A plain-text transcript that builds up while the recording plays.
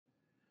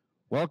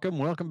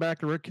Welcome back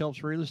to Rick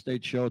Helps Real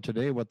Estate Show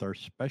today with our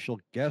special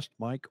guest,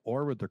 Mike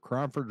Orr with the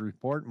Cromford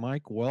Report.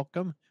 Mike,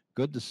 welcome.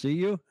 Good to see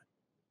you.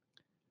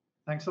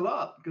 Thanks a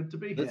lot. Good to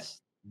be here.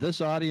 This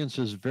audience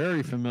is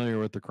very familiar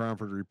with the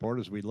Cromford Report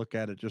as we look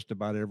at it just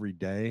about every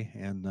day.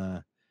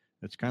 And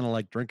it's kind of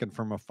like drinking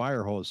from a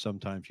fire hose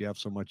sometimes. You have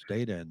so much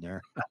data in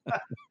there.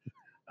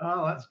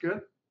 Oh, that's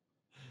good.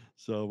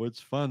 So it's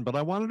fun. But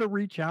I wanted to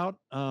reach out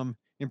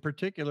in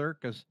particular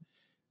because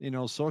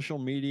social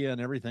media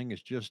and everything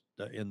is just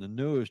in the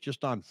news,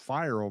 just on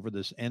fire over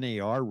this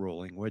NAR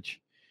ruling, which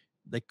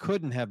they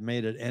couldn't have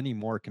made it any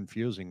more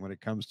confusing when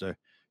it comes to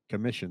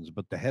commissions.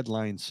 But the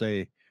headlines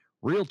say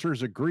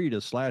realtors agree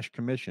to slash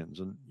commissions,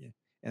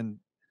 and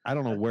I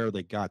don't know where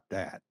they got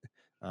that.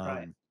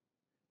 Right.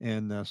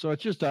 And so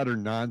it's just utter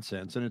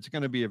nonsense, and it's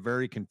going to be a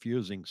very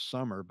confusing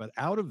summer. But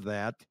out of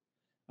that,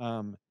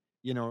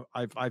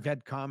 I've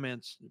had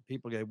comments.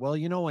 People go, well,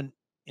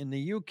 in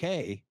the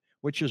UK,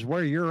 which is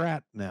where you're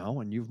at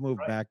now, and you've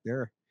moved back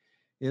there,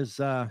 is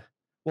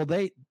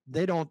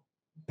they don't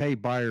pay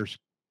buyers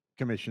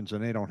commissions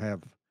and they don't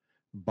have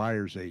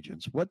buyers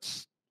agents.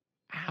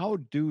 How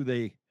do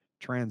they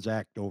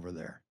transact over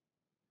there?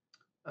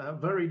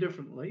 Very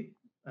differently.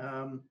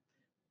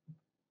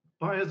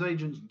 Buyers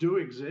agents do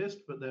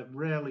exist, but they're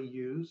rarely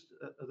used.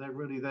 They're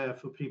really there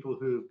for people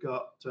who've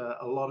got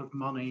a lot of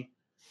money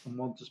and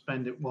want to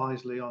spend it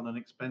wisely on an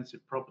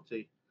expensive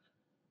property.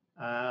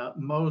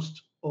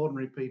 Most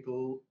ordinary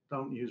people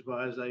don't use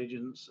buyer's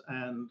agents,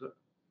 and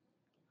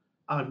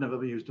I've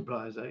never used a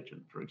buyer's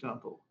agent, for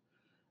example.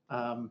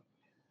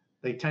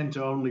 They tend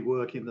to only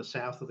work in the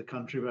south of the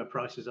country where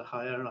prices are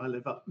higher, and I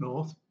live up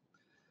north.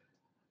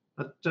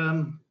 But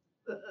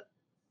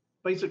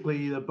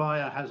basically, the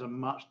buyer has a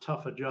much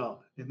tougher job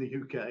in the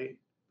UK.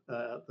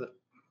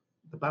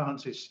 The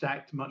balance is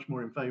stacked much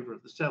more in favor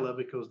of the seller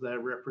because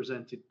they're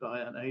represented by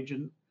an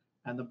agent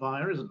and the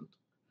buyer isn't.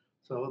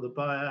 So the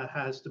buyer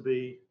has to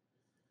be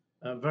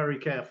very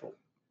careful.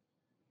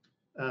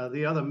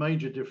 The other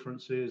major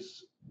difference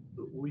is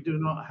we do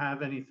not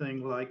have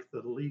anything like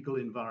the legal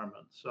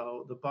environment.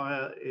 So the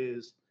buyer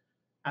is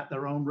at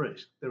their own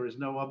risk. There is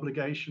no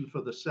obligation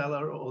for the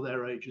seller or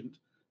their agent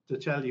to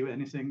tell you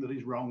anything that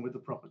is wrong with the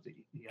property.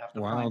 You have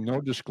to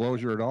no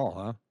disclosure at all,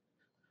 huh?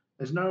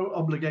 There's no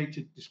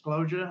obligated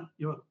disclosure.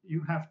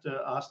 You have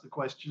to ask the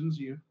questions.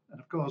 And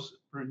of course,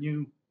 for a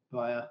new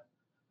buyer,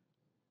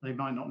 they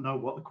might not know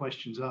what the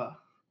questions are.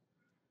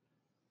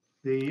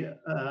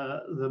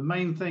 The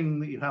main thing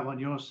that you have on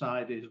your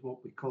side is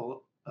what we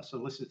call a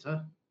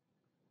solicitor.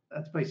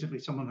 That's basically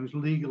someone who's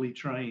legally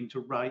trained to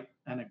write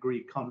and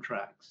agree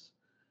contracts.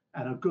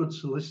 And a good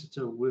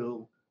solicitor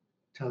will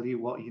tell you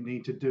what you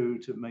need to do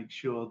to make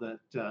sure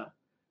that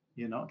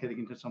you're not getting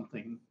into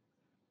something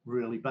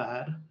really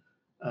bad.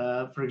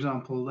 For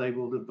example, they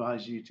will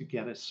advise you to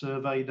get a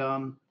survey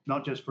done,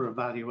 not just for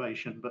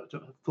evaluation, but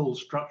a full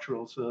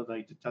structural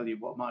survey to tell you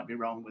what might be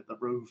wrong with the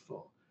roof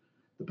or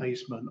the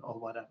basement or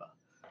whatever.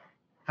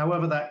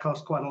 However, that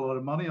costs quite a lot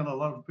of money, and a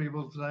lot of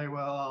people say,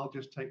 well, I'll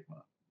just take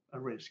a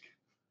risk.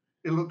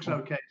 It looks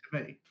okay to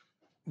me.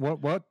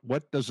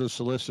 What does a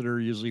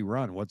solicitor usually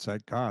run? What's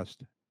that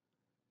cost?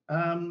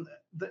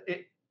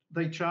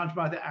 They charge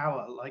by the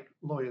hour like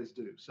lawyers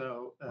do.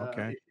 So if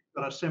you've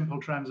got a simple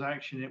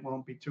transaction, it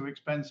won't be too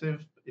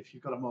expensive. If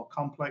you've got a more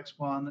complex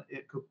one,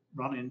 it could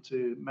run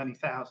into many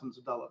thousands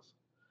of dollars.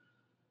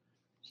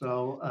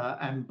 So,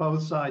 and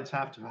both sides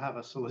have to have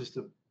a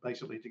solicitor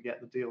basically to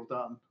get the deal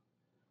done.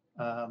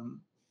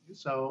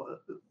 So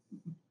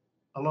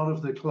a lot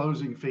of the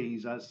closing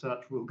fees as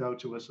such will go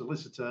to a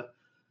solicitor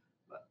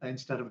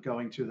instead of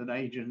going to an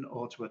agent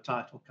or to a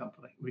title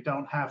company. We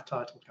don't have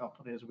title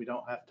companies. We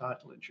don't have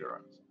title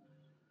insurance.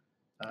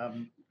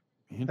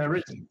 There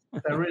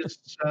is,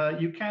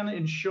 you can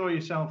insure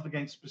yourself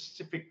against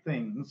specific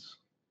things.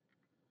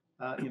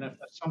 If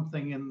there's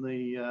something in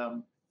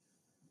the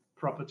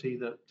property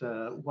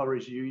that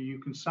worries you, you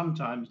can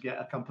sometimes get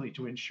a company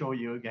to insure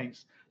you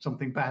against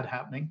something bad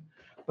happening,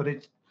 but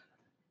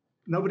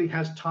nobody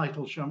has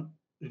title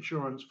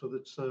insurance for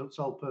the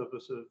sole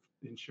purpose of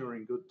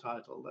ensuring good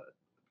title. That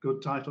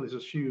good title is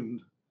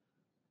assumed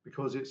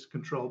because it's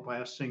controlled by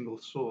a single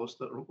source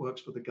that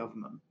works for the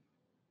government.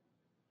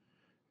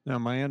 Now,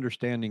 my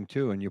understanding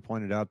too, and you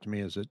pointed out to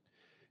me,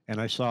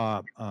 and I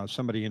saw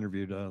somebody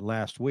interviewed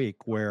last week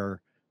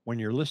where when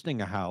you're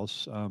listing a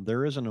house,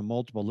 there isn't a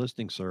multiple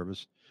listing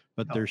service,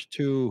 but there's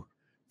two,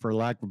 for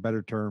lack of a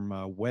better term,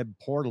 web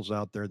portals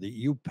out there that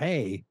you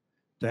pay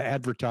to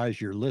advertise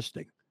your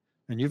listing.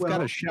 And you've got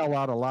to shell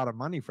out a lot of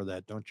money for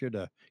that, don't you,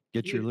 to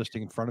get your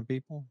listing in front of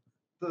people?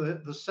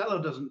 The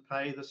seller doesn't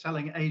pay, the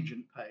selling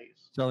agent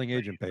pays. Selling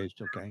agent pays,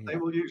 okay. They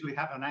will usually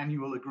have an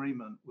annual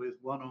agreement with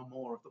one or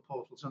more of the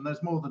portals. And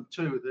there's more than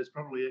two, there's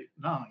probably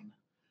 9.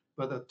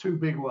 But the two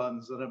big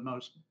ones that are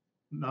most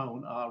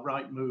known are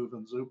Rightmove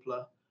and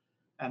Zoopla.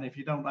 And if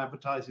you don't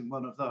advertise in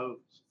one of those,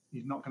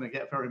 you're not going to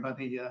get very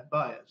many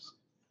buyers.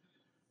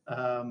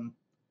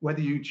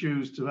 Whether you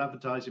choose to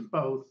advertise in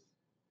both,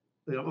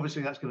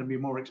 obviously that's going to be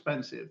more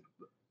expensive.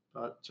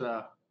 But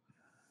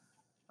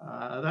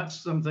That's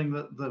something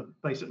that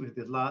basically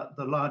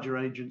the larger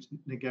agents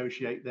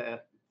negotiate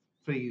their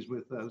fees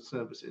with those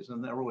services,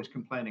 and they're always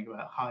complaining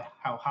about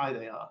how high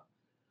they are.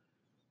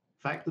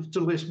 In fact, to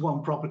list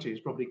one property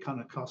is probably kind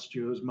of cost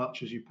you as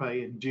much as you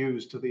pay in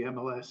dues to the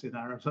MLS in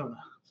Arizona.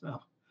 So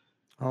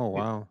Oh, it,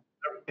 wow.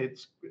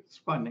 it's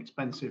quite an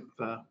expensive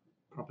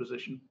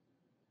proposition.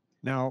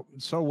 Now,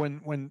 so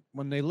when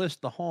they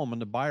list the home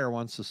and the buyer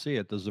wants to see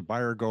it, does the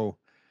buyer go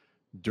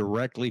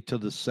directly to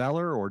the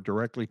seller or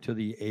directly to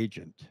the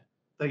agent?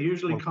 They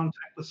usually Or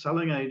contact the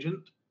selling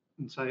agent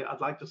and say,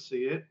 I'd like to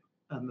see it.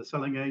 And the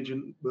selling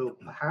agent will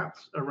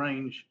perhaps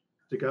arrange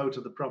to go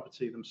to the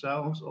property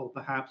themselves, or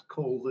perhaps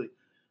call the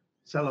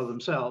seller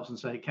themselves and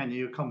say, can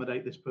you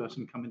accommodate this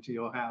person coming to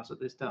your house at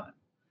this time?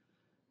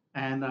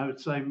 And I would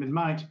say, in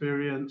my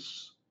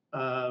experience,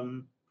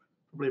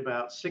 probably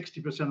about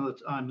 60% of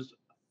the times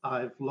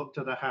I've looked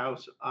at a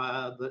house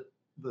that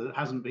there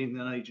hasn't been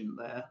an agent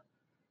there,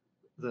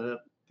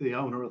 the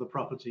owner of the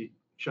property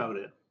showed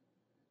it.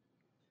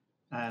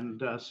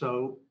 And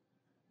so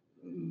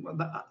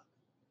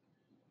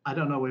I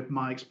don't know if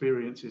my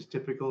experience is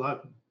typical.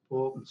 I've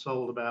bought and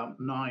sold about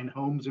 9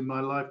 homes in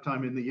my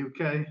lifetime in the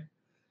UK,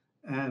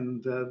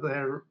 and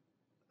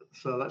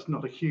so that's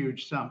not a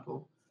huge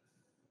sample.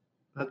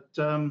 But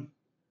the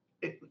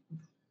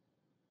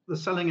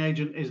selling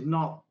agent is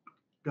not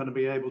going to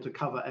be able to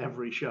cover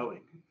every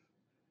showing,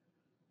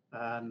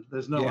 and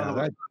there's no yeah,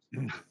 other.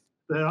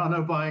 There are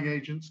no buying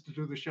agents to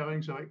do the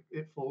showing, so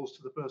it falls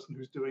to the person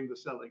who's doing the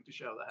selling to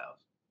show the house.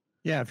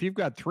 yeah, if you've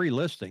got 3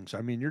 listings,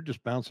 I mean, you're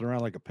just bouncing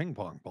around like a ping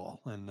pong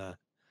ball. And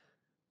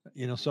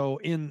so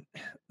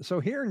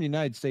here in the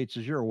United States,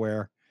 as you're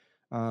aware,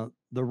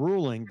 the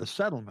ruling, the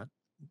settlement,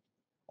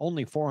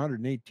 only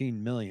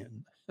 418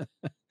 million. I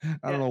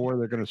don't Yeah, know where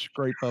they're going to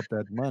scrape up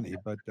that money,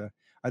 but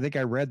I think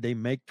I read they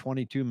make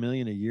 22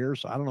 million a year,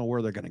 so I don't know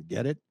where they're going to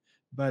get it.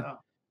 But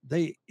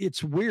uh,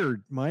 it's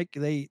weird, Mike.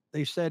 They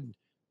said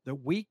that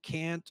we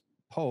can't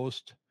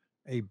post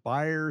a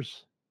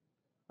buyer's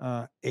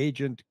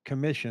agent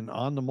commission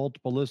on the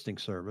multiple listing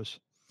service,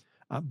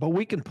 but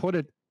we can put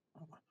it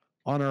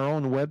on our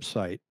own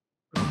website.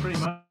 pretty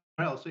much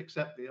else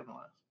except the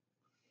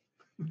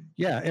MLS.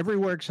 Yeah,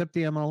 everywhere except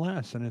the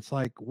MLS, and it's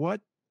like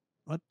what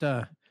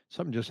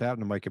something just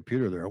happened to my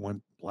computer there. It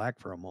went black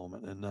for a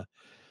moment, and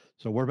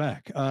so we're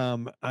back.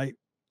 I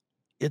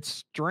It's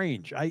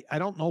strange. I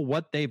don't know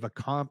what they've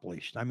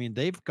accomplished. I mean,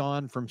 they've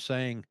gone from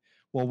saying,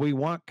 well, we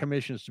want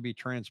commissions to be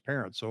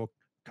transparent. So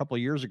a couple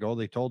of years ago,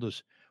 they told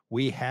us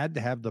we had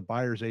to have the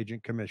buyer's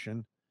agent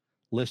commission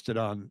listed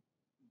on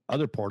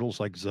other portals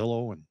like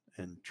Zillow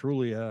and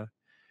Trulia,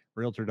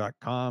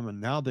 Realtor.com. And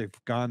now they've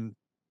gone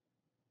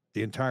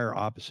the entire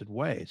opposite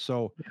way.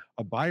 So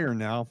a buyer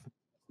now,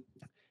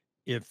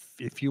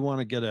 if you want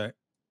to get a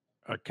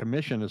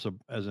commission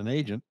as an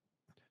agent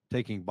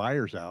taking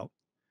buyers out,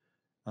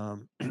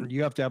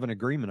 you have to have an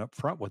agreement up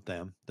front with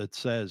them that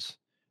says,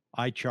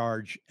 I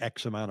charge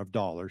X amount of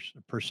dollars, a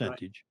Right.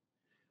 percentage.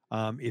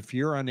 If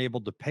you're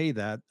unable to pay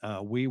that,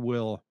 we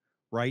will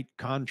write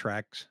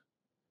contracts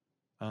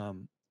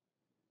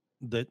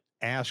that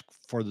ask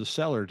for the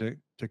seller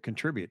to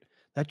contribute.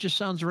 That just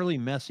sounds really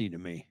messy to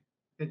me.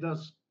 It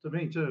does to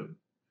me too.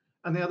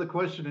 And the other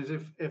question is,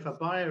 if a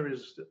buyer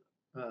is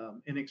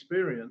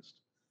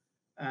inexperienced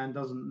and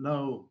doesn't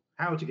know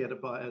how to get a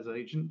buyer's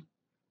agent,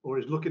 or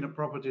is looking at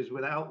properties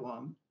without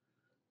one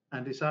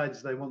and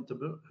decides they want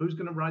to, who's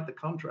going to write the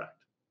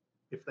contract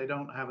if they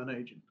don't have an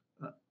agent?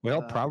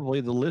 Well, probably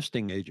the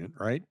listing agent,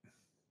 right?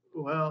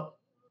 Well,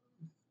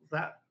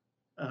 that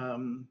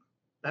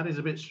that is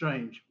a bit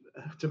strange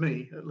to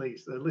me, at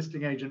least. The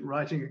listing agent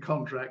writing a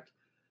contract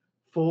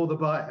for the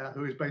buyer,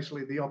 who is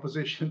basically the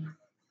opposition.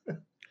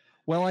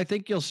 Well, I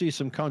think you'll see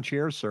some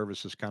concierge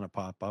services kind of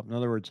pop up. In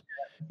other words,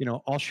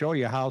 I'll show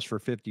you a house for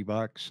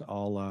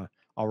 $50.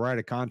 I'll write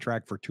a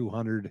contract for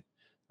 200.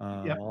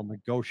 Yeah. I'll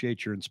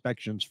negotiate your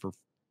inspections for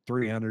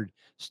 300.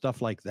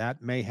 Stuff like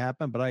that may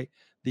happen. But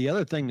the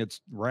other thing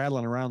that's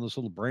rattling around this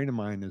little brain of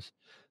mine is,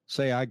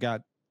 say I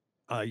got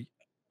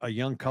a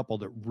young couple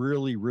that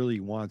really, really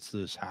wants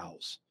this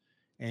house,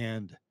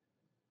 and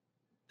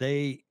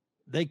they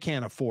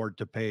can't afford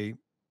to pay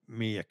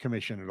me a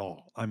commission at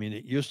all. I mean,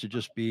 it used to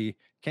just be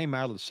came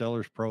out of the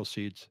seller's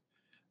proceeds.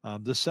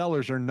 The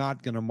sellers are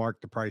not going to mark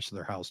the price of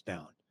their house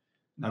down.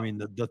 No. I mean,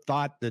 the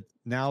thought that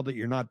now that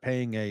you're not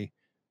paying a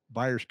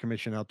buyer's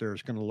commission out there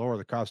is going to lower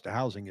the cost of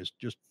housing is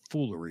just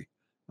foolery.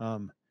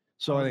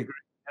 So I think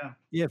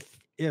Yeah.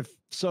 if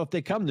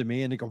they come to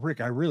me and they go,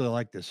 Rick, I really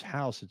like this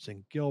house. It's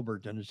in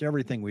Gilbert and it's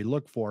everything we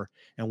look for,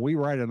 and we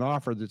write an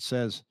offer that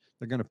says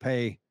they're going to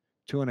pay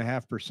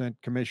 2.5%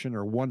 commission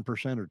or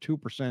 1% or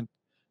 2%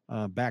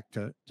 back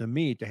to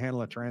me to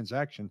handle a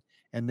transaction,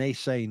 and they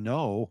say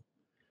no,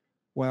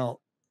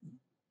 well,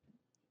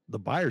 the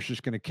buyer's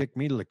just going to kick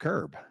me to the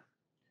curb.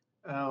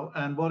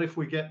 And what if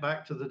we get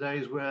back to the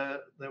days where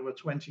there were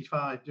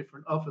 25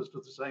 different offers for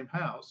the same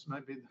house?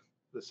 Maybe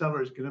the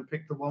seller is going to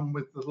pick the one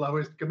with the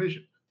lowest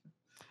commission.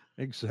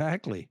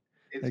 Exactly.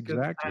 It's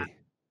Exactly.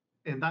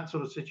 in that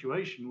sort of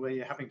situation where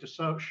you're having to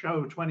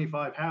show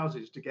 25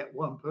 houses to get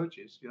one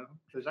purchase,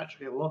 there's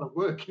actually a lot of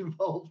work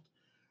involved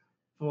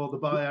for the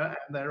buyer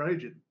and their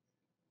agent,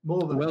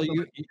 more than Well,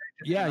 somebody.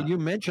 yeah, you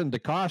mentioned the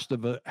cost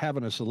of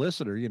having a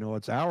solicitor.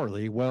 It's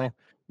hourly. Well,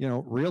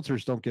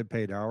 realtors don't get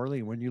paid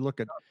hourly. When you look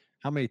at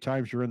how many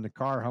times you're in the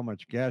car, how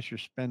much gas you're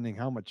spending,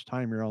 how much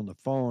time you're on the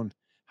phone,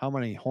 how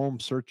many home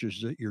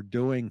searches that you're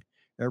doing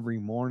every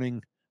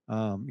morning.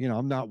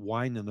 I'm not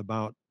whining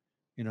about,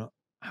 you know,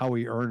 how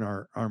we earn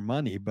our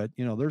money, but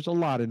there's a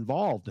lot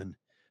involved in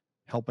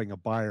helping a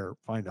buyer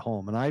find a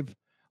home. And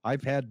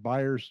I've had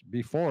buyers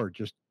before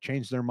just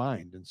change their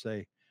mind and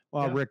say,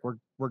 "Well, Yeah, Rick,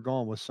 we're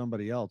going with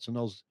somebody else." And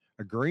those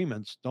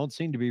agreements don't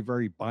seem to be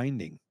very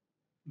binding.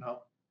 no,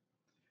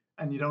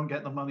 and you don't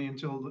get the money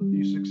until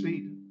you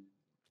succeed.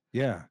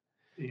 Yeah,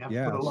 You have to put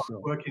yeah. a lot of So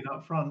work in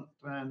up front,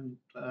 and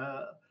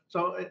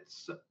so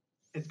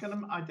it's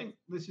gonna. I think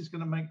this is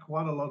gonna make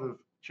quite a lot of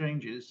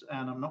changes,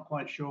 and I'm not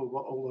quite sure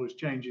what all those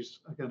changes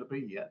are going to be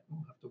yet.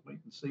 We'll have to wait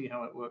and see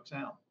how it works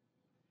out.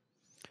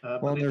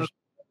 well, But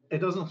it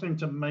doesn't seem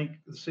to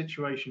make the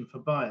situation for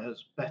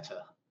buyers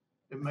better.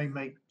 It may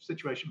make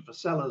situation for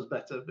sellers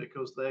better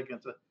because they're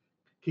going to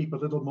keep a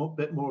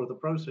bit more of the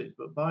proceeds,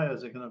 but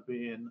buyers are going to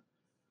be in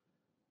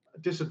a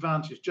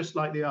disadvantage, just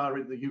like they are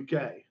in the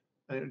UK.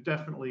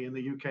 Definitely in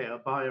the UK, a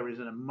buyer is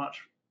in a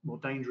much more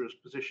dangerous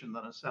position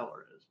than a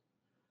seller is.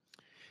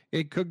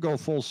 it could go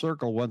full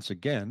circle once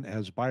again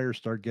as buyers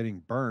start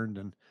getting burned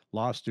and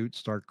lawsuits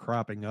start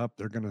cropping up.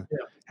 They're going to Yeah.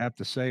 have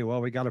to say,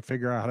 "Well, we got to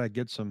figure out how to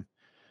get some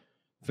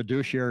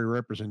fiduciary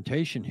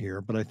representation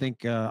here." But I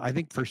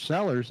think for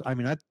sellers, I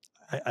mean,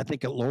 I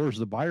think it lowers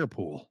the buyer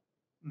pool.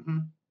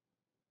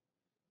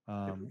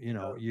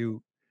 Mm-hmm.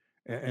 You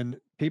and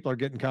people are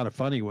getting kind of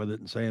funny with it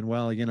and saying,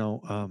 "Well,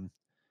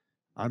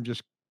 I'm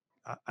just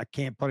I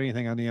can't put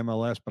anything on the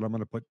MLS, but I'm going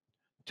to put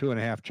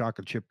 2.5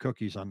 chocolate chip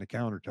cookies on the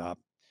countertop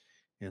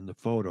in the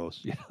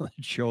photos." It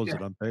shows Yeah,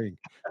 that I'm paying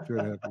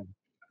 2.5.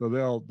 So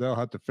they'll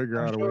have to figure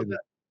I'm out a sure way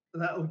that.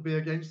 that would be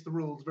against the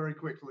rules very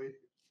quickly.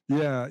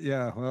 Yeah,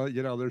 yeah.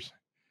 Well, there's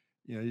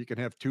you can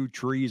have two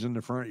trees in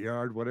the front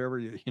yard, whatever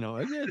yeah,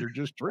 they're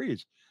just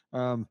trees.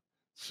 Um,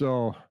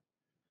 so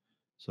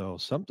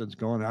something's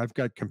going. I've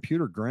got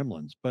computer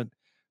gremlins, but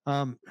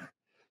um,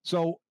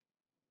 so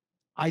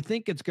I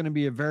think it's going to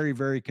be a very,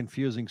 very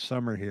confusing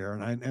summer here.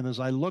 And as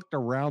I looked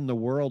around the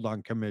world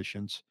on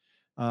commissions,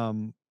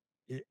 um,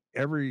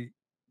 every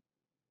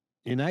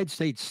United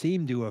States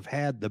seemed to have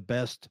had the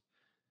best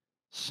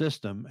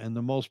system and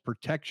the most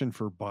protection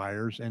for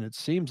buyers, and it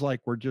seems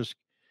like we're just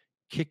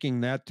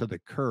kicking that to the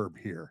curb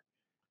here.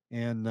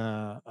 And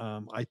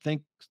I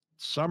think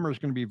summer is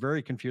going to be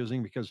very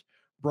confusing because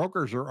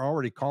brokers are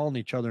already calling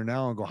each other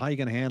now and go, "How are you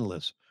going to handle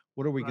this?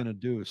 What are we Right. going to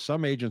do?"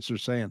 Some agents are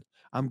saying,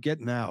 "I'm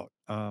getting out."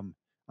 I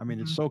mean,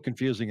 it's Mm-hmm. so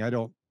confusing. I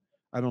don't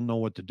know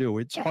what to do.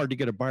 It's hard to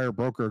get a buyer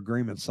broker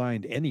agreement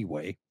signed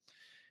anyway.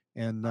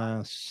 And I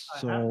have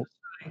so,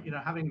 to say,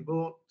 having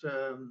bought,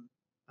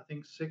 I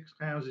think 6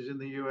 houses in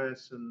the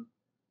US and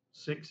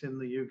 6 in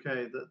the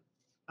UK, that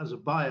as a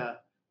buyer,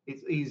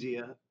 it's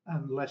easier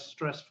and less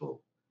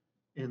stressful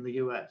in the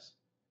US.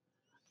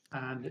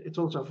 And it's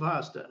also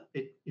faster.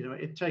 It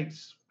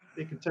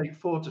can take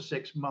 4 to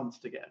 6 months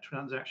to get a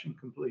transaction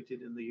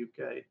completed in the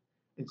UK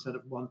instead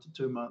of 1 to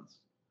 2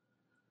 months.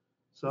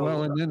 well,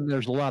 So and then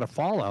there's a lot of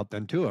fallout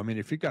then too. I mean,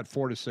 if you've got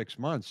 4 to 6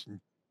 months,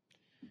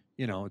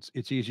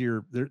 it's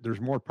easier.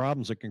 There's more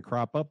problems that can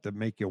crop up that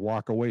make you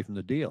walk away from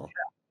the deal.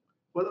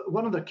 well,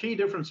 one of the key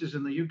differences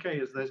in the UK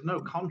is there's no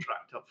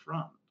contract up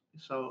front.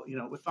 So,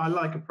 if I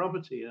like a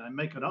property and I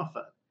make an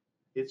offer,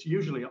 it's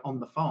usually on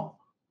the phone.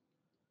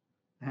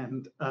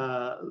 And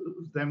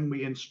then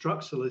we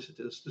instruct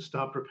solicitors to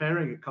start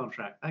preparing a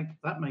contract.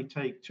 That may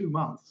take 2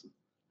 months.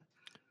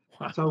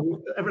 Wow.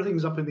 So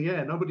everything's up in the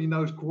air. Nobody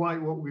knows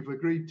quite what we've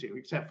agreed to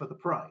except for the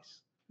price.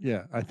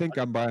 Yeah, I think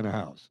I'm buying a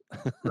house.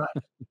 Right.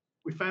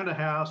 We found a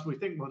house, we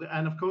think, well,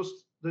 and of course,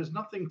 there's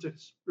nothing to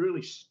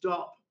really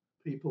stop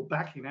people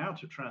backing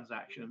out of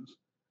transactions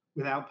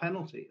without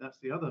penalty. That's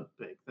the other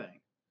big thing.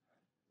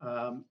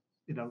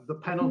 The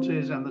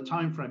penalties and the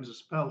timeframes are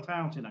spelled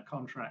out in a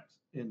contract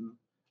in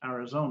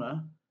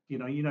Arizona.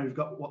 You've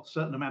got what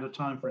certain amount of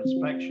time for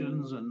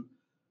inspections, and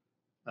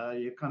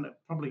you're kind of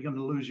probably going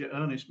to lose your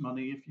earnest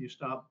money if you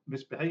start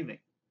misbehaving.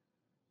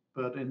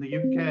 But in the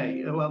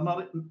UK,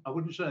 well, I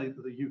wouldn't say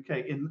the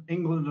UK, in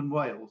England and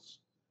Wales,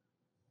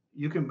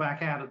 you can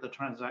back out of the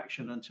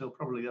transaction until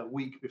probably a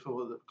week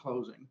before the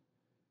closing.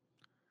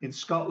 In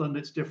Scotland,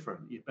 it's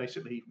different. You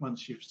basically,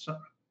 once you've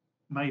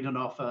made an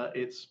offer,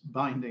 it's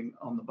binding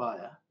on the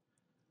buyer.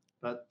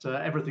 But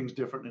everything's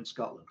different in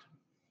Scotland.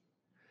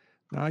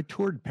 Now, I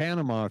toured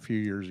Panama a few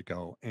years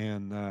ago,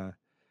 and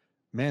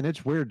man,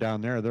 it's weird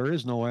down there. There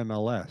is no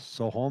MLS,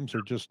 so homes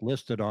are just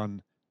listed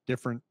on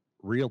different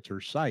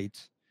realtor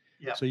sites.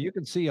 Yeah. So you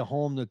can see a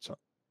home that's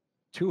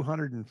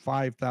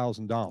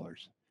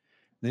 $205,000.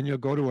 Then you'll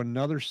go to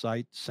another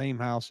site, same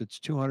house, it's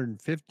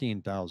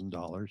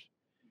 $215,000.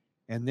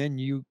 And then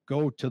you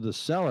go to the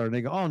seller and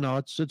they go, "Oh no,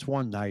 it's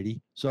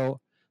 190."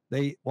 So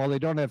while they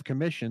don't have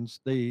commissions,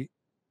 the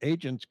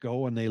agents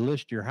go and they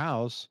list your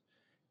house,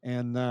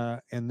 and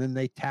then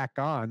they tack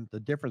on the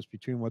difference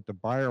between what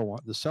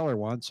the seller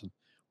wants, and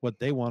what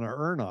they want to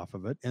earn off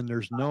of it. And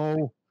there's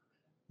no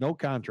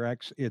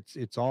contracts.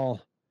 It's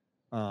all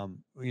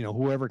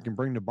whoever can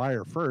bring the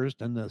buyer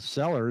first, and the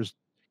sellers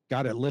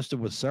got it listed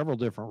with several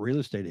different real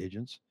estate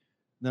agents.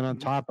 Then on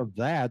top of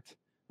that,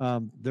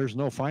 there's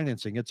no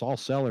financing. It's all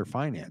seller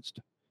financed.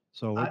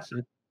 So it's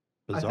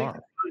bizarre. I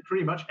think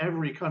pretty much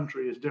every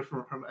country is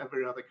different from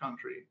every other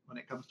country when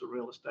it comes to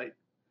real estate.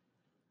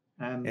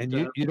 And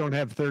you don't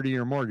have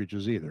 30-year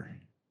mortgages either.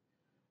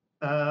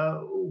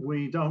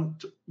 We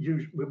don't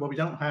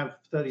have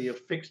 30-year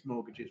fixed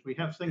mortgages. We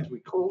have things we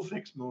call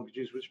fixed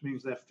mortgages, which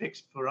means they're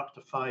fixed for up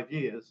to 5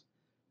 years,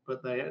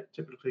 but they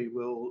typically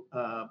will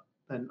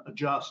then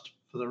adjust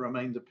for the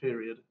remainder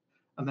period,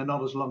 and they're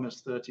not as long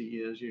as 30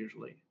 years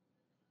usually.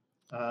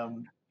 How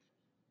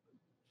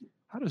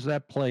does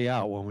that play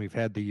out when we've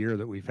had the year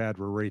that we've had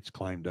where rates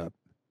climbed up?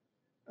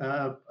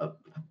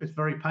 It's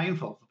very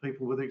painful for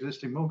people with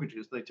existing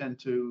mortgages. They tend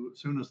to, as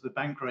soon as the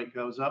bank rate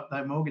goes up,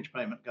 their mortgage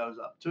payment goes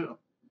up too.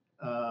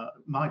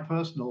 My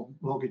personal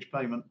mortgage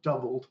payment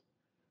doubled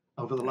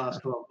over the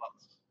last 12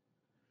 months.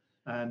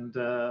 And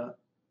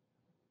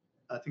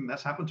I think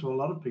that's happened to a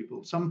lot of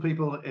people. Some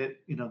people,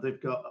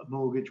 they've got a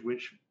mortgage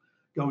which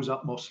goes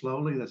up more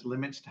slowly. There's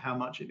limits to how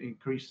much it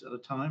increases at a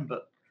time.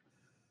 But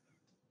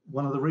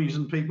one of the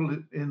reasons people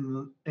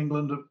in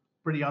England are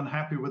pretty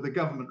unhappy with the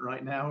government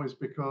right now is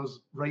because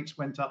rates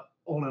went up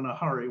all in a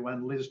hurry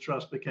when Liz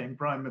Truss became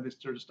prime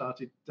minister and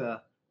started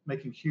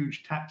making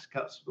huge tax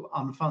cuts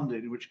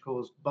unfunded, which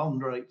caused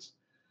bond rates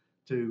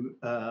to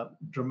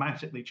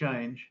dramatically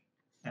change,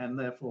 and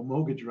therefore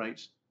mortgage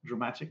rates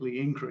dramatically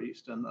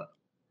increased. And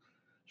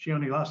she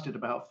only lasted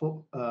about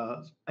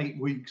 8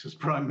 weeks as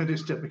prime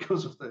minister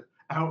because of the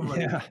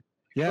outrage.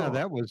 Yeah,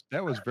 that was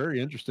very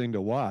interesting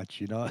to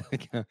watch.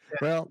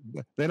 Well,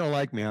 they don't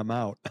like me. I'm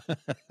out.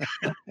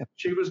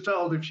 She was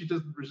told if she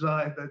doesn't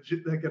resign, then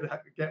they're going to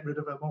have to get rid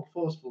of her more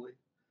forcefully.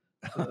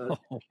 She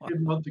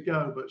didn't want to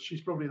go, but she's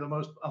probably the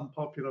most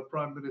unpopular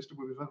prime minister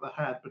we've ever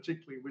had,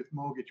 particularly with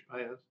mortgage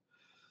payers.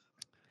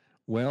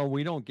 Well,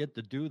 we don't get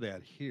to do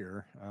that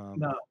here.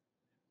 No.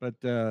 But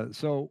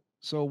so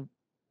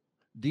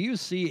do you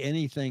see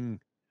anything?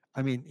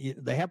 I mean,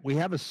 we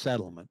have a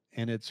settlement,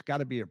 and it's got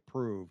to be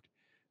approved.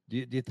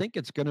 Do you think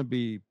it's going to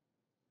be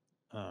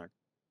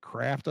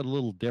crafted a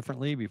little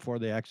differently before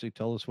they actually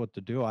tell us what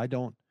to do? I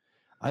don't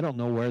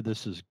know where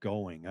this is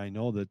going. I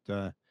know that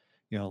a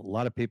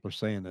lot of people are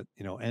saying that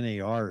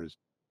NAR is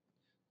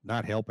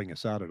not helping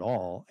us out at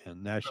all,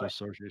 and National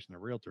Association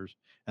of Realtors,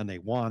 and they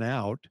want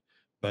out,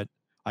 but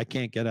I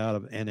can't get out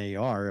of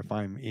NAR if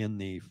I'm in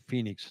the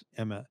Phoenix,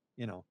 with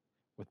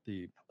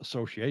the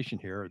association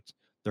here.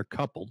 They're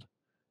coupled.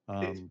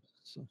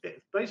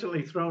 It's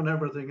basically thrown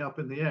everything up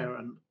in the air,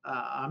 and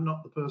I'm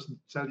not the person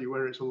to tell you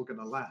where it's all going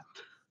to land.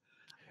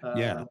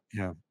 Yeah.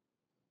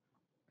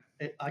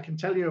 I can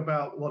tell you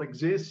about what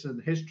exists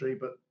in history,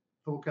 but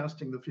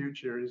forecasting the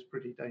future is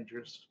pretty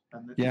dangerous.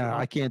 And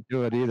I can't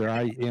do it either.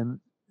 And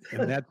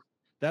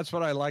that's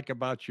what I like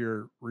about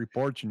your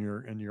reports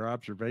and your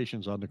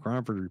observations on the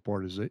Cromford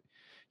Report is that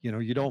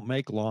you don't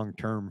make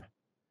long-term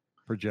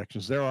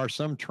projections. There are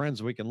some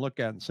trends we can look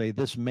at and say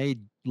this may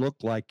look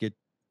like it's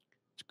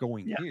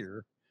going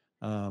here,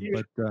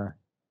 but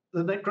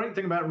the great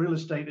thing about real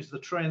estate is the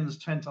trends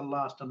tend to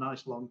last a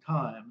nice long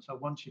time. So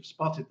once you've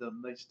spotted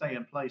them, they stay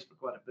in place for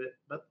quite a bit.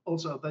 But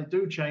also they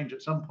do change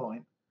at some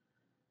point.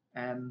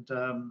 And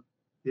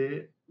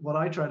what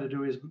I try to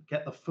do is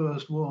get the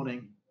first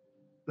warning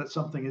that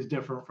something is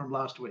different from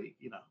last week.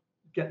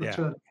 Get the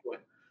turning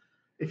point.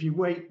 If you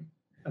wait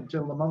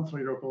until the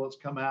monthly reports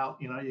come out,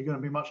 you're going to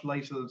be much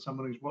later than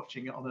someone who's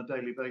watching it on a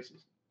daily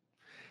basis.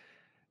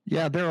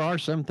 Yeah, there are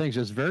some things.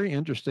 It's very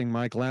interesting,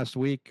 Mike. Last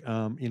week,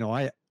 I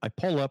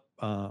pull up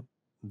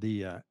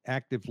the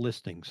active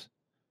listings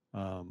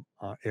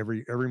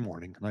every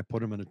morning, and I put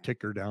them in a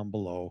ticker down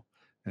below,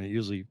 and it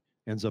usually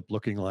ends up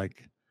looking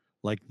like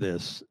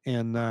this.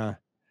 And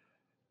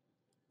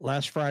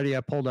last Friday,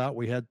 I pulled out.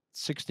 We had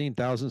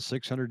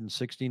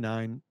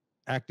 16,669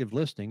 active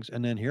listings,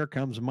 and then here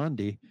comes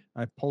Monday.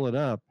 I pull it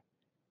up,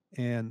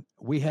 and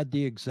we had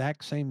the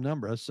exact same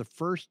number. That's the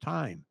first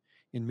time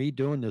in me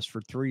doing this for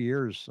 3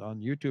 years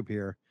on YouTube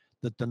here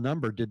that the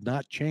number did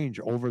not change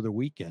over the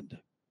weekend.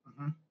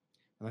 Mm-hmm.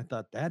 And I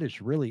thought that is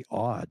really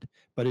odd,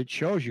 but it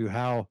shows you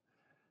how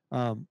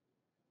kind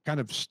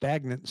of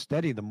stagnant and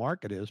steady the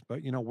market is.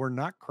 But, we're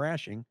not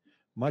crashing,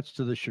 much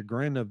to the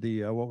chagrin of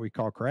the what we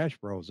call crash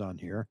bros on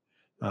here.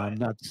 I'm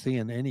not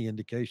seeing any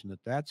indication that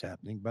that's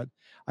happening, but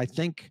I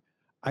think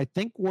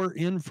we're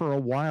in for a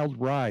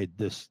wild ride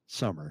this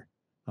summer.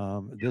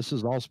 This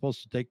is all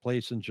supposed to take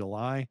place in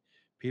July.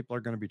 People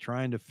are going to be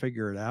trying to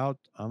figure it out.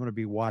 I'm going to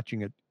be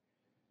watching it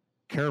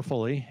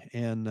carefully,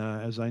 and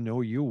as I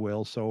know you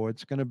will. So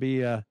it's going to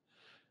be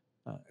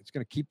It's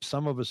going to keep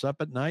some of us up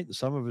at night, and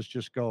some of us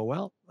just go,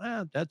 well,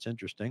 that's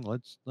interesting.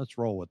 Let's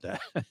roll with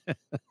that.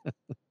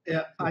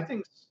 Yeah, I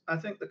think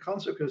the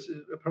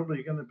consequences are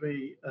probably going to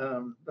be there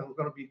are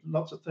going to be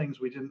lots of things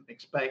we didn't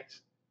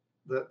expect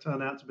that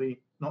turn out to be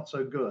not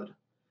so good.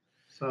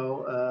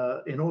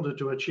 So, in order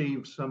to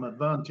achieve some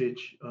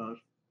advantage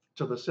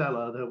to the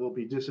seller, there will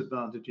be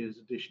disadvantages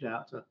dished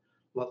out to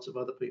lots of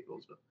other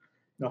people's.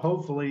 But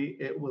hopefully,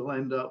 it will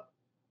end up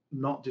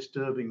not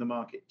disturbing the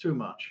market too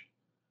much.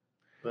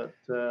 But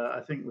I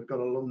think we've got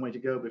a long way to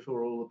go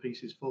before all the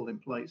pieces fall in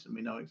place and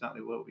we know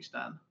exactly where we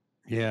stand.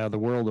 Yeah, the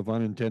world of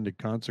unintended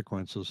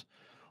consequences.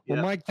 Well,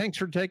 Yeah, Mike, thanks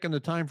for taking the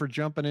time for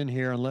jumping in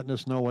here and letting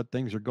us know what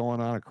things are going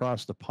on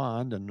across the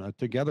pond. And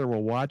together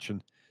we'll watch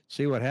and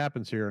see what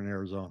happens here in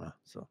Arizona.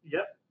 So,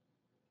 yep.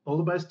 All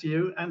the best to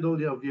you and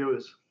all your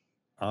viewers.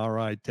 all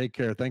right. Take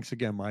care. Thanks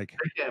again, Mike.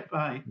 Take care.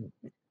 Bye.